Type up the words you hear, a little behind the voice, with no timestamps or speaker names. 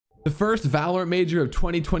The first Valorant major of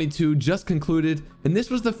 2022 just concluded, and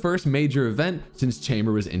this was the first major event since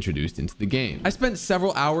Chamber was introduced into the game. I spent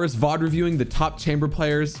several hours VOD reviewing the top Chamber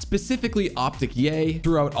players, specifically OpTiC Yay,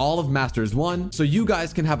 throughout all of Masters 1, so you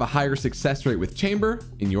guys can have a higher success rate with Chamber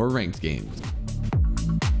in your ranked games.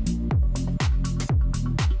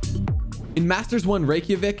 In Masters 1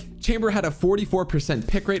 Reykjavik, Chamber had a 44%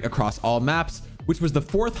 pick rate across all maps, which was the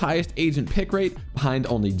 4th highest agent pick rate behind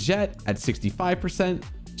only Jett at 65%,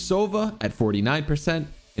 Sova at 49%,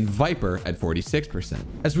 and Viper at 46%.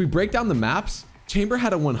 As we break down the maps, Chamber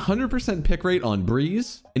had a 100% pick rate on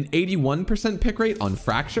Breeze, an 81% pick rate on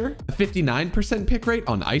Fracture, a 59% pick rate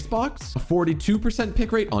on Icebox, a 42%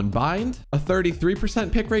 pick rate on Bind, a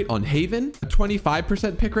 33% pick rate on Haven, a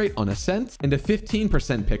 25% pick rate on Ascent, and a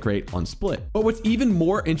 15% pick rate on Split. But what's even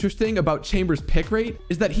more interesting about Chamber's pick rate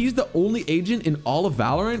is that he's the only agent in all of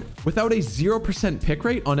Valorant without a 0% pick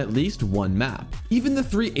rate on at least one map. Even the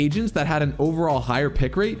 3 agents that had an overall higher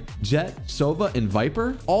pick rate, Jett, Sova, and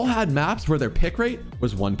Viper, all had maps where their pick rate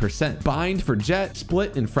was 1%. Bind for Jett,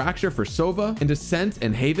 Split and Fracture for Sova, and Ascent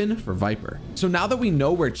and Haven for Viper. So now that we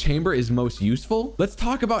know where Chamber is most useful, let's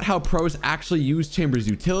talk about how pros actually use Chamber's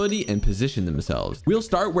utility and position themselves. We'll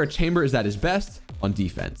start where Chamber is at his best, on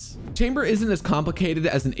defense. Chamber isn't as complicated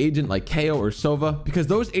as an agent like KO or Sova because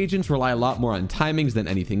those agents rely a lot more on timings than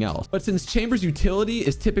anything else. But since Chamber's utility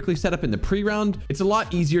is typically set up in the pre-round, it's a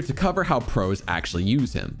lot easier to cover how pros actually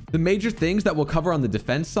use him. The major things that we'll cover on the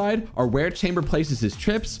defense side are where Chamber places his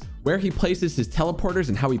trips, where he places his teleporters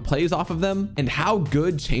and how he plays off of them, and how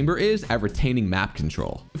good Chamber is at retaining map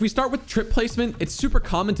control. If we start with trip placement, it's super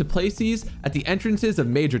common to place these at the entrances of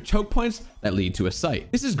major choke points that lead to a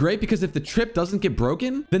site. This is great because if the trip doesn't get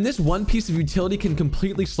broken, then this one piece of utility can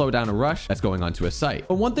completely slow down a rush that's going onto a site.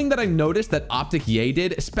 But one thing that I noticed that OpTiC Yay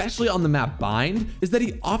did, especially on the map Bind, is that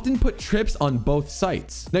he often put trips on both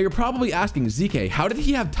sites. Now you're probably asking, ZK, how did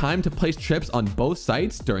he have time to place trips on both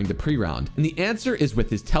sites during the pre-round? And the answer is with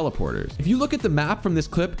his teleporters. If you look at the map from this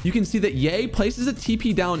clip, you can see that Yay places a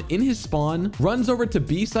TP down in his spawn, runs over to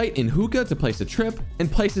B site in Hookah to place a trip,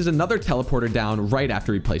 and places another teleporter down right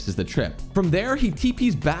after he places the trip. From there, he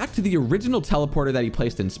TPs back to the original teleporter that he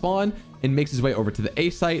placed in spawn and makes his way over to the A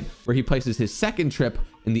site where he places his second trip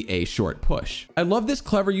in the A short push. I love this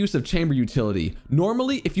clever use of Chamber utility.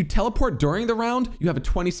 Normally, if you teleport during the round, you have a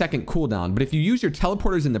 20-second cooldown, but if you use your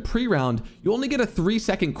teleporters in the pre-round, you only get a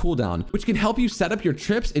 3-second cooldown, which can help you set up your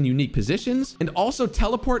trips in unique positions and also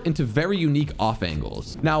teleport into very unique off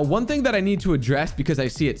angles. Now, one thing that I need to address because I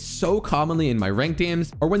see it so commonly in my ranked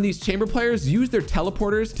games are when these Chamber players use their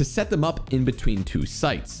teleporters to set them up in between 2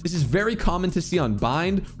 sites. This is very common to see on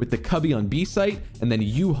Bind with the Cubby on B site and then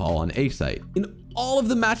U-Haul on A site. In all of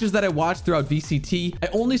the matches that I watched throughout VCT, I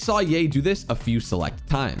only saw Yay do this a few select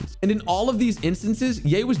times. And in all of these instances,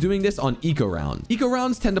 Yay was doing this on eco rounds. Eco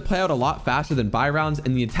rounds tend to play out a lot faster than buy rounds,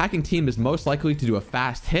 and the attacking team is most likely to do a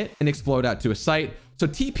fast hit and explode out to a site. So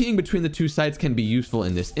TPing between the 2 sites can be useful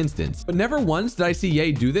in this instance. But never once did I see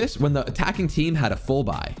Yay do this when the attacking team had a full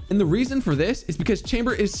buy. And the reason for this is because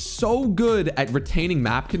Chamber is so good at retaining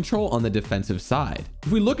map control on the defensive side.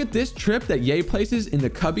 If we look at this trip that Yay places in the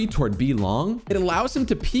Cubby toward B long, it allows him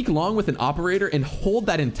to peek long with an operator and hold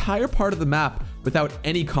that entire part of the map without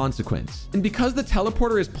any consequence. And because the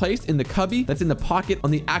teleporter is placed in the Cubby that's in the pocket on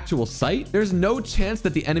the actual site, there's no chance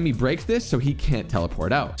that the enemy breaks this so he can't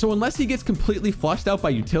teleport out. So unless he gets completely flushed out by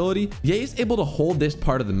utility, Yay is able to hold this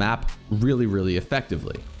part of the map really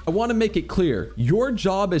effectively. I want to make it clear, your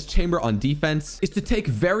job as Chamber on defense is to take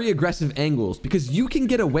very aggressive angles because you can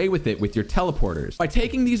get away with it with your teleporters. By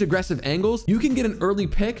taking these aggressive angles, you can get an early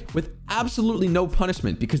pick with absolutely no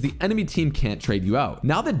punishment because the enemy team can't trade you out.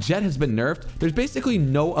 Now that Jett has been nerfed, there's basically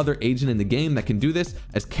no other agent in the game that can do this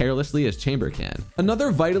as carelessly as Chamber can. Another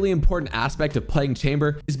vitally important aspect of playing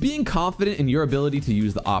Chamber is being confident in your ability to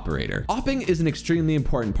use the operator. Opping is an extremely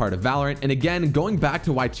important part of Valorant, and again, going back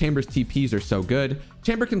to why Chamber's TPs are so good,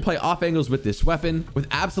 Chamber can play off angles with this weapon with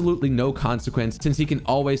absolutely no consequence since he can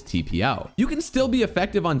always TP out. You can still be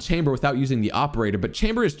effective on Chamber without using the operator, but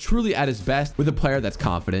Chamber is truly at his best with a player that's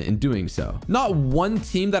confident in doing so. Not one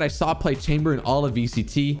team that I saw play Chamber in all of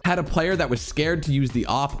VCT had a player that was scared to use the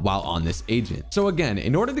op while on this agent. So again,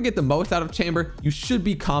 in order to get the most out of Chamber, you should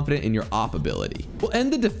be confident in your op ability. We'll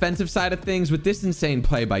end the defensive side of things with this insane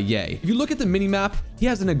play by Yay. If you look at the minimap, he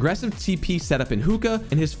has an aggressive TP set up in Hookah,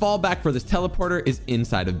 and his fallback for this teleporter is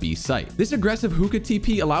inside of B site. This aggressive Hookah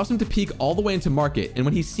TP allows him to peek all the way into market, and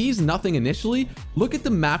when he sees nothing initially, look at the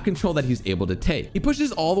map control that he's able to take. He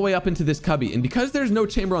pushes all the way up into this Cubby, and because there's no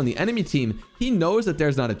Chamber on the enemy team, he knows that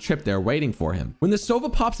there's not a trip there waiting for him. When the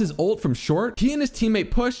Sova pops his ult from short, he and his teammate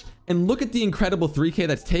push, and look at the incredible 3K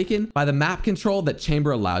that's taken by the map control that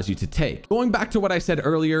Chamber allows you to take. Going back to what I said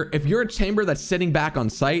earlier, if you're a Chamber that's sitting back on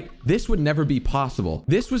site, this would never be possible.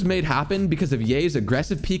 This was made happen because of Yay's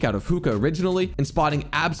aggressive peek out of hookah originally and spotting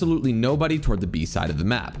absolutely nobody toward the B side of the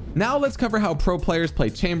map. Now let's cover how pro players play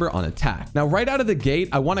Chamber on attack. Now right out of the gate,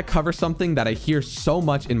 I want to cover something that I hear so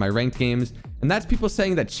much in my ranked games, and that's people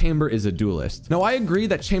saying that Chamber is a duelist. Now I agree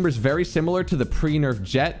that Chamber's very similar to the pre-nerf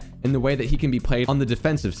Jet in the way that he can be played on the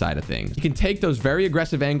defensive side of things. He can take those very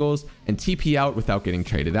aggressive angles and TP out without getting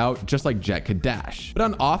traded out, just like Jet could dash. But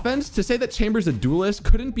on offense, to say that Chamber's a duelist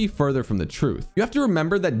couldn't be further from the truth. You have to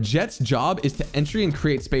remember that Jet's job is to entry and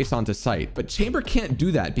create space onto site, but Chamber can't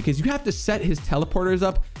do that because you have to set his teleporters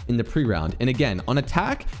up in the pre-round. And again, on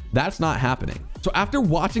attack, that's not happening. So after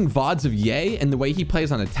watching VODs of Yay and the way he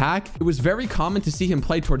plays on attack, it was very common to see him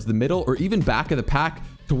play towards the middle or even back of the pack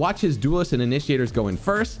to watch his duelists and initiators go in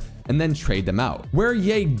first and then trade them out. Where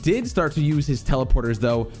Yay did start to use his teleporters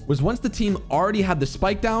though was once the team already had the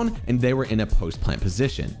spike down and they were in a post plant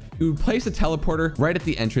position. He would place a teleporter right at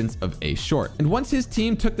the entrance of A short. And once his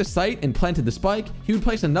team took the site and planted the spike, he would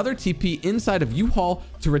place another TP inside of U-Haul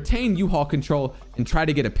to retain U-Haul control and try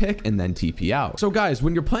to get a pick and then TP out. So guys,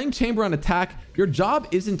 when you're playing Chamber on attack, your job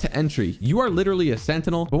isn't to entry. You are literally a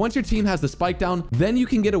sentinel, but once your team has the spike down, then you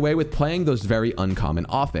can get away with playing those very uncommon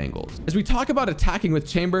off angles. As we talk about attacking with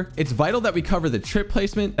Chamber, it's vital that we cover the trip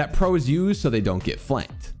placement that pros use so they don't get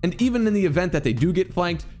flanked. And even in the event that they do get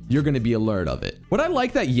flanked, you're going to be alert of it. What I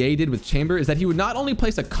like that Yay did with Chamber is that he would not only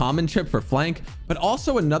place a common chip for flank, but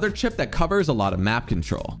also another chip that covers a lot of map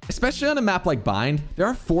control. Especially on a map like Bind, there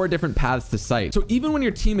are 4 different paths to site. So even when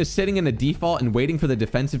your team is sitting in a default and waiting for the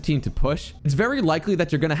defensive team to push, it's very likely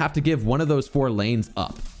that you're going to have to give one of those 4 lanes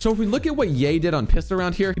up. So if we look at what Yay did on pistol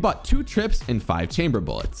round here, he bought 2 trips and 5 Chamber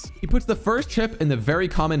bullets. He puts the first trip in the very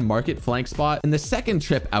common market flank spot and the second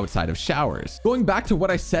trip outside of showers. Going back to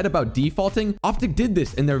what I said about defaulting, OpTiC did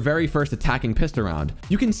this in their very first attacking pistol round.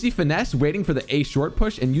 You can see Finesse waiting for the A short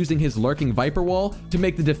push and using his lurking Viper wall to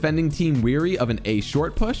make the defending team weary of an A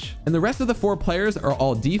short push. And the rest of the 4 players are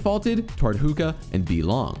all defaulted toward hookah and B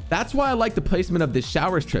long. That's why I like the placement of this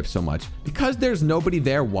showers trip so much. Because there's nobody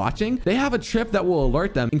there watching, they have a trip that will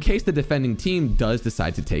alert them in case the defending team does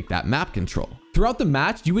decide to take that map control. Throughout the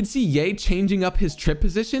match, you would see Yay changing up his trip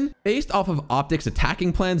position based off of OpTic's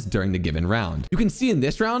attacking plans during the given round. You can see in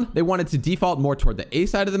this round, they wanted to default more toward the A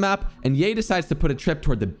side of the map, and Yay decides to put a trip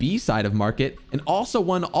toward the B side of market and also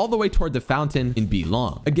one all the way toward the fountain in B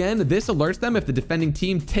long. Again, this alerts them if the defending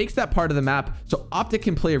team takes that part of the map, so OpTiC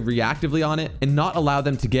can play reactively on it and not allow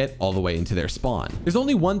them to get all the way into their spawn. There's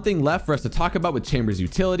only one thing left for us to talk about with Chamber's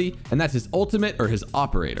utility, and that's his ultimate or his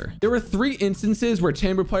operator. There were 3 instances where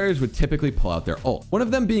Chamber players would typically pull out their ult. One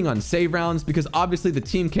of them being on save rounds because obviously the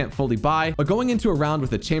team can't fully buy, but going into a round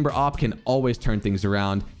with a Chamber op can always turn things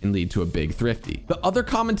around and lead to a big thrifty. The other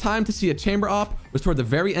common time to see a Chamber op was toward the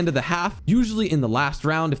very end of the half, usually in the last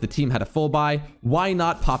round if the team had a full buy. Why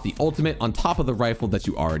not pop the ultimate on top of the rifle that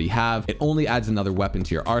you already have? It only adds another weapon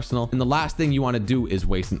to your arsenal, and the last thing you want to do is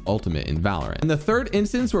waste an ultimate in Valorant. And the third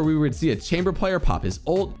instance where we would see a Chamber player pop his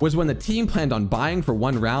ult was when the team planned on buying for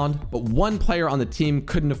 1 round, but one player on the team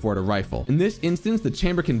couldn't afford a rifle. In this instance, the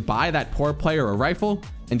Chamber can buy that poor player a rifle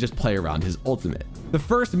and just play around his ultimate. The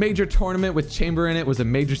first major tournament with Chamber in it was a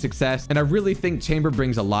major success, and I really think Chamber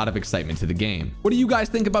brings a lot of excitement to the game. What do you guys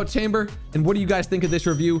think about Chamber? And what do you guys think of this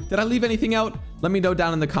review? Did I leave anything out? Let me know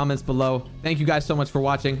down in the comments below. Thank you guys so much for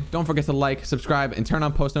watching. Don't forget to like, subscribe, and turn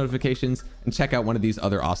on post notifications, and check out one of these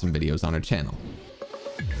other awesome videos on our channel.